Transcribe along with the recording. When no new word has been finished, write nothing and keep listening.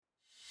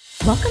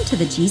Welcome to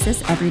the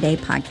Jesus Everyday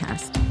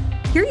podcast.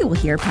 Here you will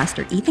hear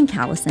Pastor Ethan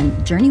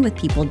Callison journey with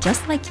people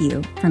just like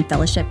you from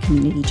Fellowship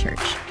Community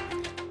Church.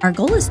 Our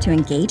goal is to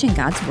engage in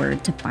God's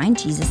Word to find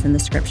Jesus in the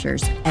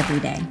Scriptures every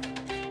day.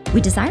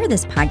 We desire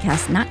this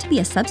podcast not to be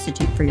a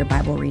substitute for your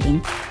Bible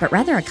reading, but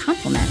rather a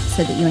complement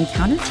so that you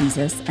encounter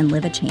Jesus and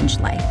live a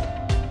changed life.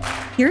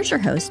 Here's your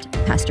host,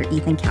 Pastor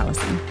Ethan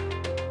Callison.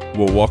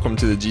 Well, welcome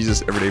to the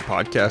Jesus Everyday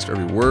Podcast.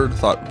 Every word,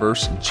 thought,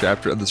 verse, and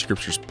chapter of the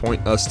Scriptures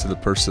point us to the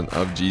person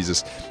of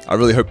Jesus. I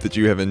really hope that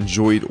you have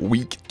enjoyed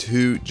week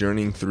 2,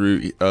 journeying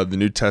through the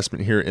New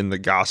Testament here in the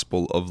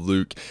Gospel of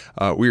Luke.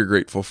 We are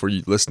grateful for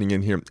you listening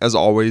in here. As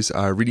always,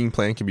 our reading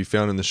plan can be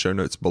found in the show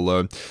notes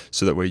below,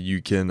 so that way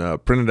you can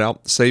print it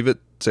out, save it,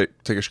 take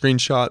a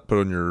screenshot, put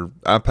it on your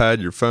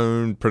iPad, your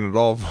phone, print it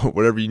off,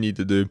 whatever you need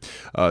to do,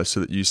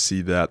 so that you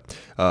see that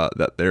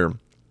there.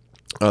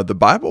 The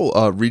Bible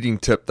reading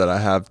tip that I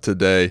have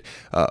today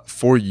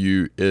for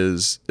you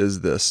is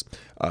this.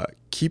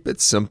 Keep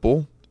it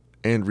simple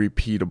and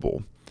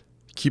repeatable.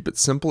 Keep it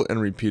simple and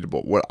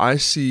repeatable. What I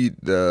see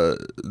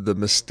the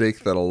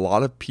mistake that a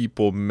lot of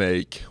people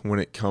make when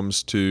it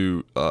comes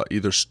to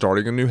either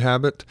starting a new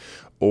habit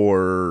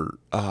or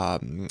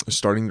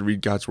starting to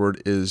read God's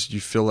Word is you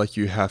feel like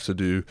you have to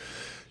do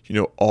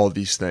all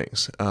these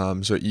things.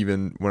 So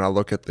even when I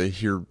look at the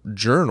here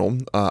journal,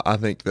 I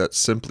think that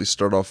simply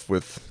start off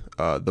with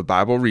the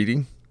Bible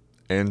reading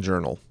and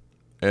journal.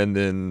 And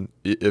then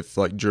if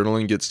like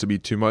journaling gets to be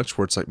too much,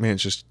 where it's like, man,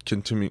 it's just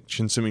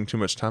consuming too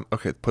much time.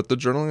 Okay, put the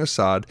journaling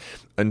aside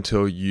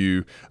until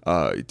you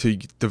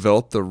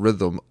develop the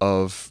rhythm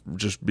of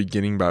just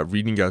beginning by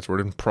reading God's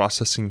Word and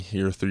processing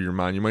here through your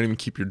mind. You might even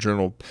keep your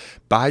journal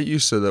by you,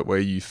 so that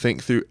way you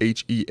think through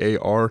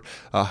HEAR,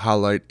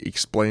 highlight,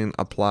 explain,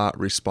 apply,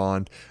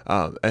 respond,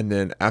 and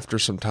then after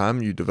some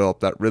time you develop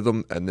that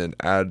rhythm and then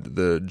add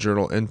the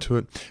journal into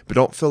it. But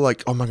don't feel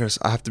like, oh my goodness,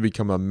 I have to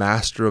become a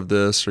master of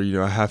this,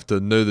 or I have to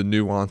know the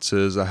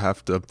nuances. I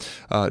have to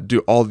do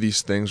all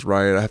these things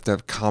right. I have to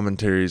have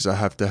commentaries. I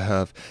have to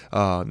have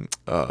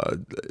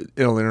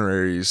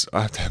interlinearies.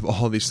 I have to have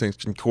all these things,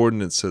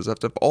 concordances. I have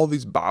to have all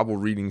these Bible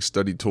reading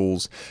study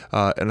tools,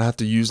 and I have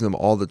to use them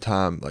all the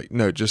time. Like,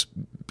 no, just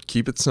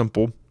keep it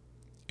simple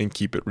and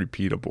keep it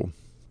repeatable.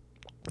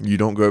 You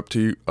don't go up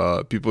to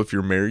people, if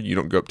you're married, you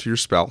don't go up to your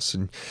spouse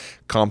and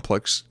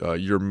complex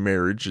your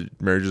marriage.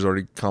 Marriage is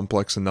already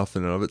complex enough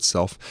in and of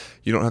itself.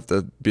 You don't have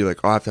to be like,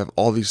 I have to have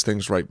all these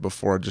things right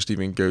before I just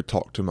even go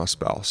talk to my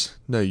spouse.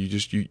 No,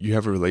 you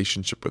have a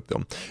relationship with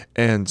them.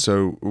 And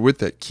so with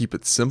that, keep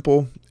it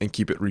simple and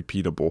keep it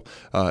repeatable.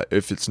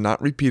 If it's not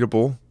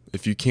repeatable,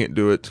 if you can't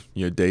do it,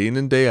 day in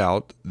and day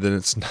out, then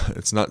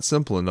it's not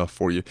simple enough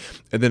for you.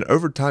 And then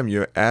over time,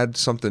 you add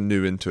something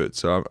new into it.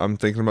 So I'm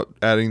thinking about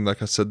adding,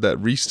 like I said, that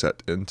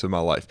reset into my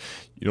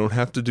life. You don't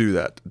have to do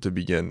that to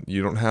begin.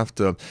 You don't have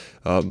to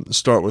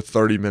start with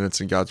 30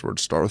 minutes in God's Word.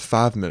 Start with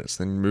 5 minutes,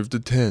 then move to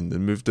 10,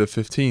 then move to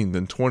 15,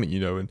 then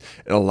 20, and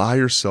allow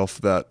yourself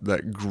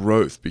that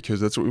growth, because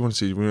that's what we want to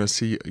see. We want to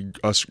see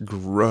us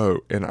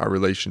grow in our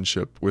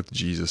relationship with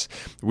Jesus.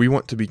 We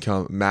want to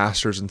become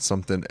masters in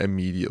something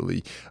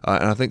immediately.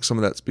 And I think some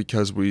of that's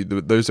because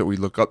those that we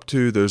look up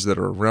to, those that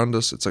are around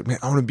us, it's like, man,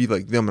 I want to be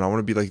like them, and I want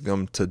to be like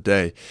them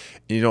today.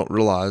 And you don't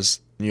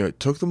realize,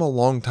 it took them a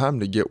long time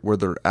to get where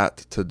they're at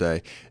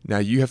today. Now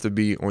you have to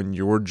be on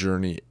your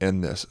journey in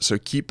this. So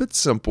keep it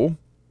simple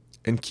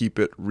and keep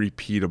it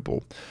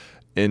repeatable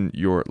in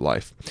your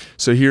life.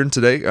 So here and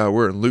today,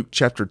 we're in Luke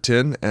chapter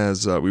 10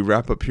 as we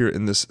wrap up here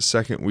in this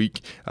second week.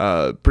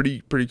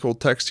 Pretty cool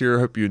text here. I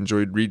hope you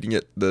enjoyed reading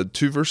it. The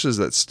two verses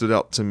that stood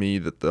out to me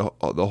that the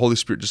Holy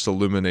Spirit just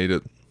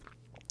illuminated.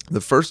 The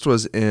first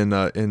was in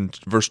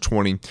verse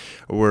 20,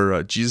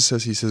 where Jesus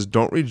says,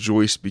 don't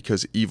rejoice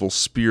because evil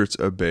spirits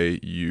obey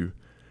you.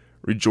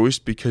 Rejoice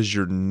because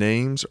your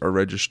names are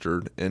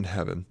registered in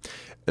heaven.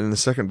 And then the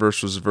second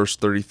verse was verse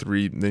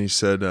 33. Then he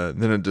said,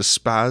 then a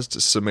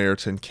despised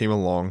Samaritan came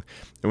along,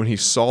 and when he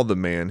saw the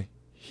man,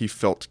 he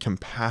felt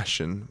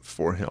compassion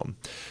for him.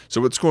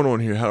 So what's going on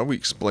here? How do we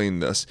explain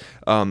this?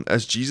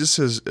 As Jesus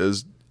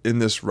is in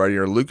this writing,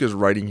 or Luke is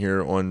writing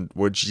here on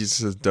what Jesus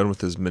has done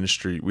with his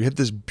ministry, we have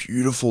this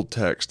beautiful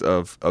text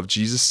of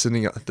Jesus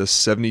sending out the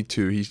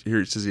 72.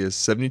 Here it says he has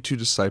 72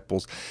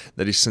 disciples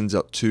that he sends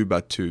out 2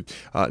 by 2.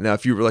 Now,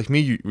 if you were like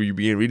me, you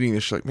began reading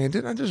this, you're like, man,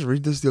 didn't I just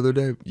read this the other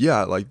day?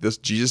 Yeah, like this,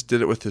 Jesus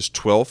did it with his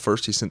 12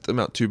 first. He sent them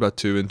out 2 by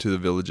 2 into the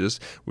villages.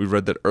 We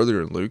read that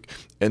earlier in Luke.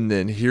 And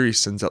then here he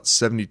sends out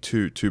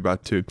 72, 2 by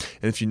 2.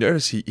 And if you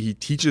notice, he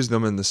teaches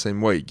them in the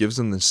same way. He gives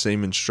them the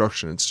same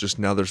instruction. It's just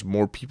now there's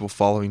more people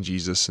following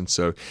Jesus, and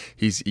so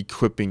he's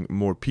equipping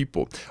more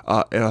people.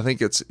 And I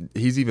think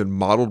he's even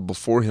modeled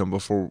before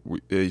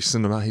he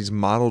send them out. He's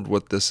modeled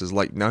what this is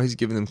like. Now he's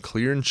giving them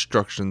clear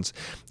instructions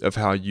of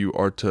how you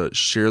are to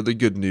share the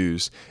good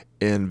news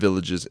in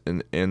villages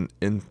and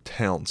in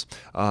towns.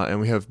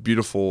 And we have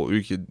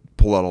we could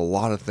pull out a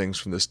lot of things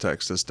from this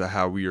text as to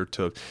how we are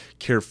to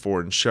care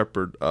for and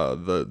shepherd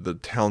the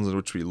towns in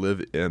which we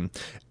live in.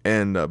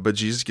 And but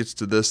Jesus gets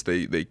to this.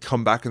 They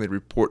come back and they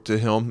report to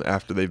him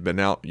after they've been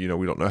out. We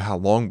don't know how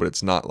long, but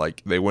it's not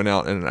like they went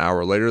out and an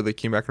hour later they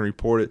came back and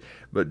reported.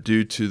 But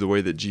due to the way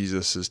that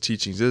Jesus'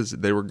 teachings is,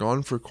 they were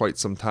gone for quite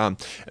some time.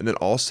 And then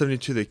all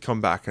 72, they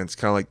come back, and it's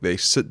kind of like they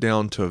sit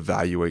down to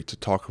evaluate, to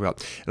talk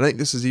about. And I think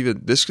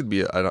this could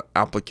be an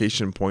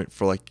application point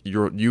for like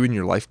you and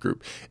your life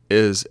group,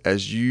 is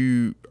as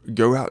you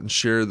go out and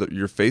share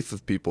your faith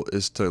with people,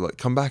 is to like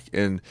come back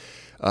and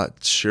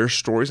share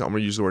stories. I'm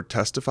going to use the word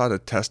testify, to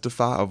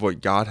testify of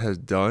what God has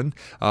done,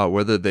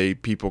 whether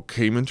people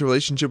came into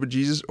relationship with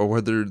Jesus or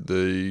whether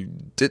they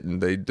didn't,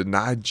 they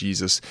denied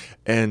Jesus,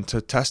 and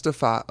to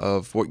testify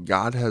of what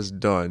God has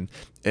done.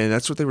 And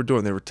that's what they were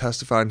doing. They were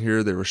testifying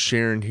here. They were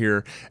sharing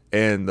here.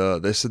 And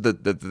they said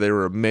that they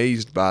were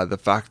amazed by the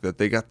fact that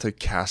they got to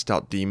cast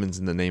out demons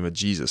in the name of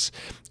Jesus.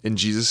 And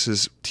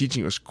Jesus'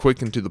 teaching was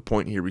quick and to the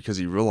point here, because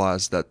he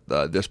realized that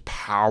this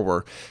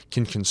power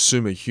can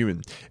consume a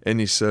human. And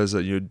he says,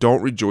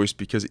 don't rejoice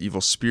because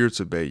evil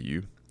spirits obey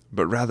you,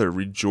 but rather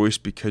rejoice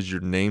because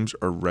your names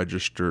are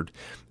registered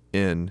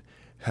in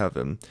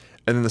heaven.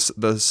 And then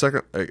the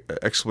second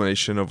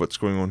explanation of what's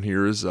going on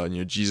here is,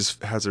 Jesus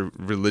has a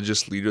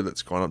religious leader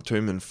that's gone up to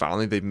him, and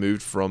finally they've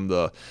moved from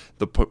the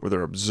point where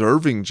they're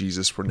observing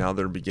Jesus, where now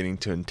they're beginning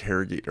to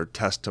interrogate or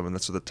test him. And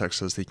that's what the text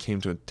says. They came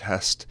to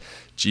test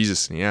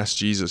Jesus, and he asked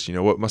Jesus,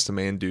 what must a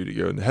man do to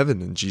go into heaven?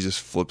 And Jesus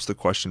flips the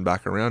question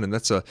back around, and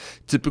that's a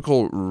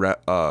typical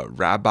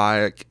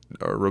rabbinic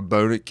or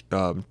rabbinic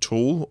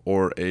tool,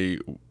 or a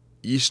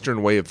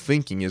Eastern way of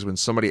thinking, is when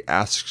somebody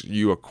asks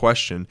you a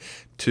question,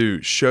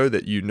 to show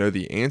that you know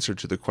the answer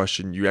to the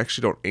question, you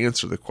actually don't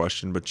answer the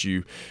question, but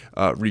you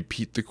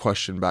repeat the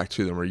question back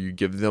to them, or you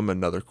give them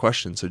another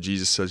question. So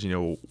Jesus says,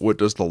 what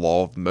does the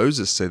law of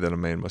Moses say that a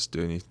man must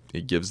do? And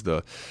he gives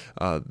you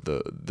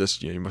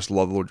must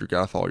love the Lord your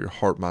God with all your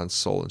heart, mind,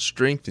 soul, and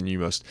strength, and you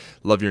must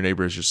love your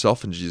neighbor as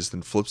yourself. And Jesus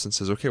then flips and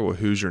says, okay, well,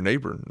 who's your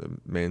neighbor? And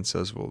the man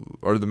says,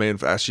 the man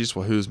asks Jesus,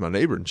 well, who's my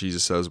neighbor? And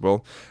Jesus says,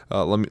 well,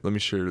 let me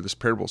share this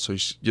parable. So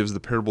he gives the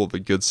parable of the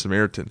Good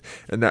Samaritan.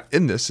 And now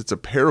in this, it's a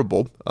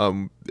parable.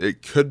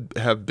 It could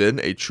have been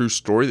a true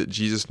story that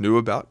Jesus knew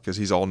about, because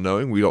he's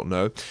all-knowing. We don't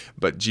know,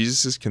 but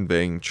Jesus is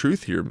conveying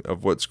truth here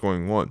of what's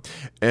going on.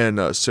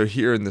 And so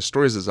here in the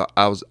stories, as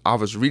I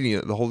was reading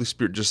it, the Holy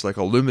Spirit just like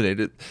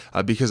illuminated,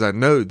 because I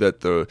know that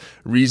the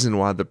reason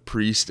why the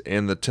priest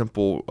and the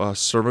temple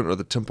servant or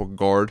the temple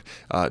guard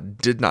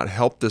did not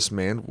help this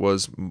man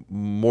was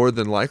more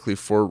than likely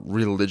for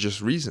religious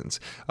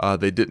reasons.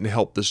 They didn't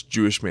help this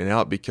Jewish man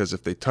out because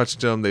if they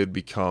touched him, they would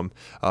become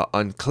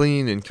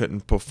unclean and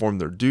couldn't perform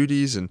their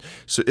duties. And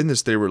so in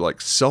this, they were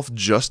like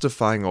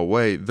self-justifying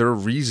away their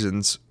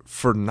reasons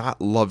for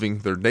not loving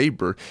their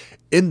neighbor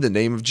in the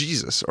name of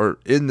Jesus, or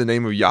in the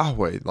name of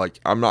Yahweh. Like,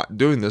 I'm not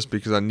doing this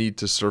because I need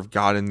to serve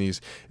God in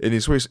these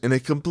ways. And they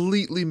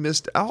completely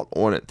missed out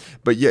on it.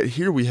 But yet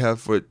here we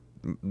have what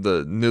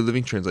the New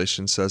Living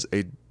Translation says: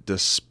 a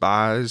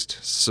despised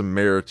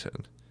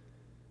Samaritan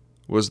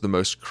was the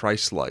most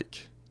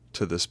Christ-like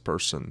to this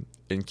person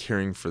in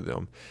caring for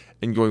them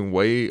and going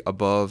way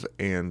above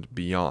and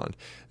beyond.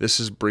 This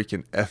is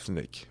breaking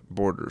ethnic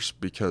borders,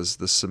 because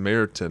the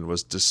Samaritan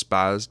was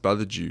despised by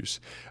the Jews.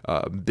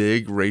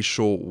 Big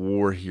racial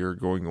war here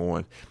going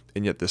on,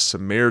 and yet the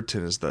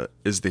Samaritan is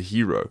the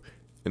hero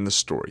in the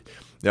story.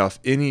 Now, if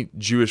any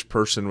Jewish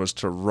person was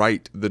to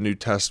write the New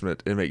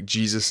Testament and make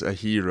Jesus a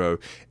hero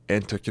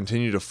and to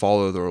continue to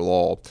follow their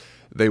law,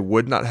 they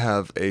would not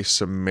have a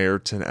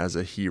Samaritan as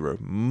a hero,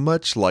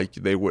 much like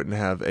they wouldn't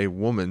have a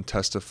woman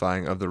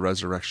testifying of the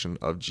resurrection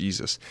of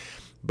Jesus.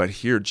 But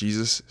here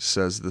Jesus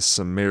says the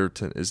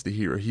Samaritan is the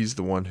hero. He's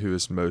the one who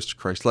is most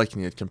Christ-like, and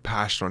he had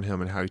compassion on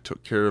him and how he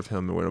took care of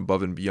him and went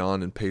above and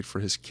beyond and paid for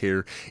his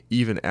care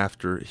even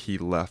after he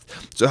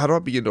left. So how do I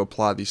begin to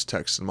apply these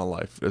texts in my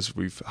life? As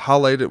we've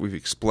highlighted, we've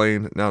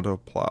explained, now to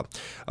apply.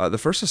 The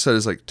first I said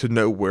is like to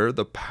know where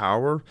the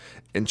power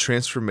and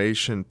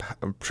transformation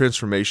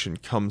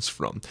comes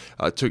from,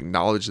 to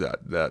acknowledge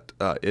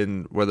that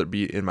in whether it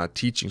be in my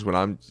teachings, when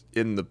I'm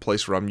in the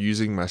place where I'm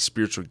using my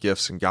spiritual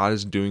gifts and God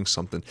is doing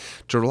something,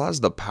 to realize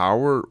the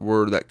power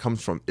where that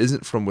comes from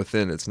isn't from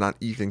within. It's not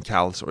Ethan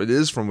Callison, or it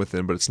is from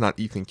within, but it's not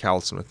Ethan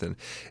Callison within.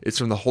 It's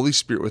from the Holy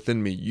Spirit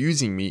within me,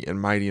 using me in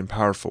mighty and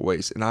powerful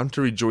ways. And I'm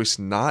to rejoice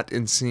not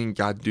in seeing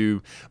God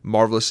do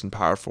marvelous and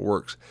powerful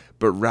works,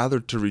 but rather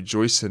to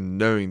rejoice in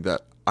knowing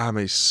that I'm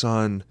a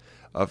son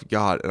of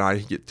God and I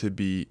get to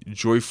be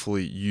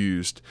joyfully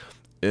used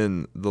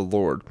in the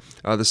Lord.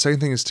 The second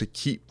thing is to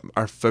keep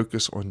our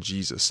focus on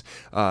Jesus,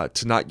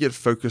 to not get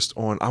focused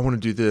on, I want to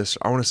do this,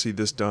 or I want to see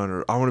this done,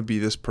 or I want to be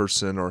this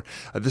person, or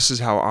this is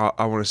how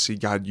I want to see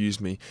God use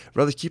me.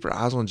 Rather, keep our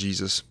eyes on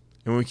Jesus.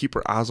 And when we keep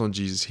our eyes on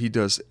Jesus, he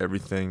does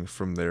everything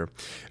from there.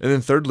 And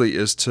then thirdly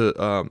is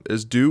to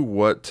do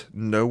what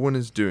no one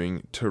is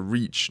doing to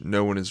reach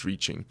no one is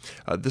reaching.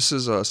 This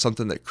is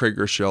something that Craig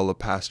Rochelle, the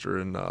pastor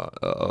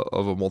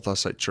of a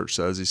multi-site church,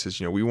 says. He says,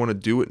 we want to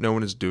do what no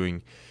one is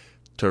doing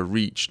to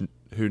reach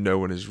who no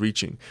one is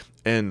reaching.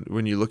 And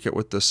when you look at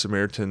what the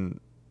Samaritan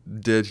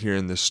did here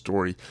in this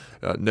story,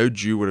 no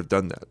Jew would have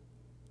done that.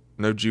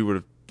 No Jew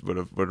would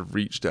have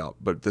reached out.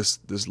 But this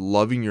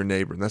loving your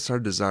neighbor, and that's our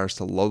desire, is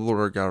to love the Lord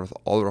our God with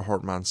all our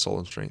heart, mind, soul,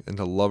 and strength, and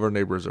to love our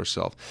neighbor as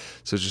ourselves.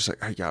 So it's just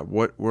like, hey God,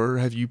 where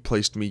have you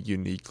placed me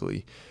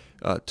uniquely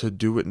to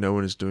do what no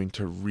one is doing,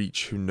 to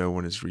reach who no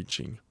one is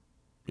reaching?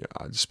 Yeah,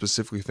 I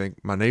specifically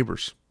think my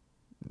neighbors.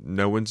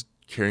 No one's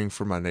caring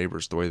for my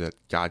neighbors the way that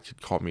God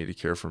could call me to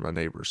care for my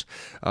neighbors,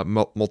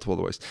 multiple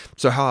other ways.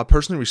 So how I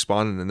personally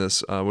responded in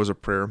this was a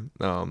prayer.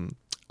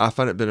 I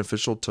find it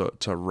beneficial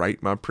to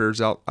write my prayers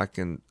out. I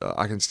can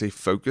stay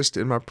focused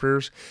in my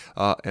prayers,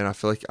 and I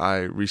feel like I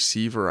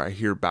receive or I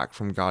hear back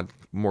from God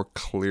more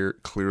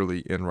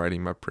clearly in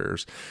writing my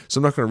prayers. So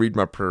I'm not going to read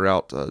my prayer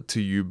out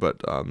to you,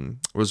 but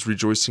was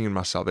rejoicing in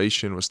my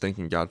salvation, was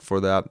thanking God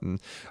for that,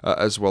 and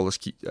as well as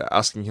keep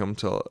asking Him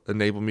to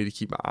enable me to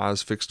keep my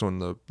eyes fixed on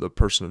the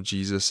person of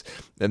Jesus,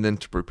 and then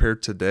to prepare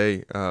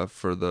today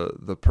for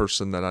the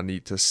person that I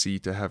need to see,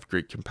 to have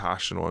great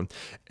compassion on,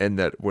 and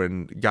that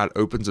when God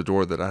opens a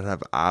door, that I'd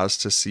have eyes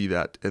to see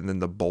that, and then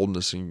the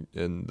boldness and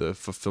the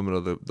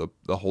fulfillment of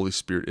the Holy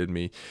Spirit in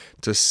me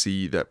to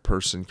see that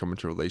person come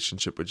into a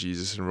relationship with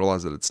Jesus, and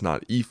realize that it's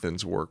not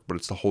Ethan's work, but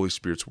it's the Holy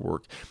Spirit's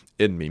work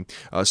in me.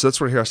 So that's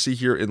what I see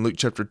here in Luke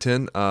chapter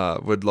 10.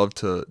 Would love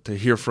to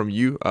hear from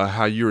you,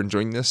 how you're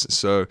enjoying this.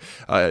 So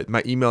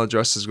my email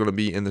address is going to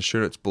be in the show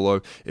notes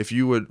below. If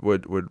you would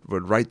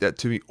write that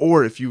to me,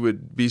 or if you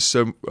would be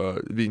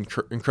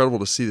incredible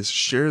to see this,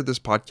 share this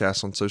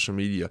podcast on social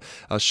media,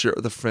 share it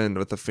with a friend,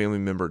 with a family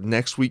member.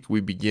 Next week, we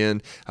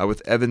begin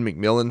with Evan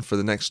McMillan for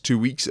the next 2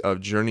 weeks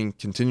of journeying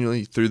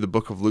continually through the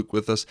book of Luke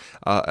with us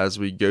as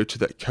we go to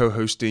that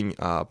co-hosting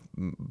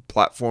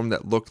platform,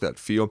 that look, that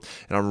feel.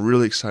 And I'm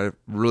really excited,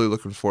 really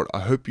looking forward.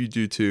 I hope you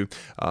do too.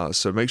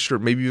 So make sure,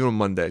 maybe even on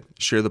Monday,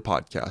 share the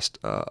podcast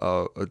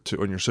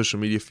on your social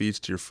media feeds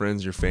to your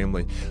friends, your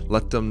family.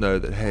 Let them know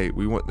that, hey,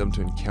 we want them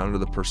to encounter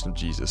the person of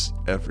Jesus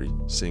every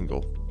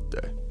single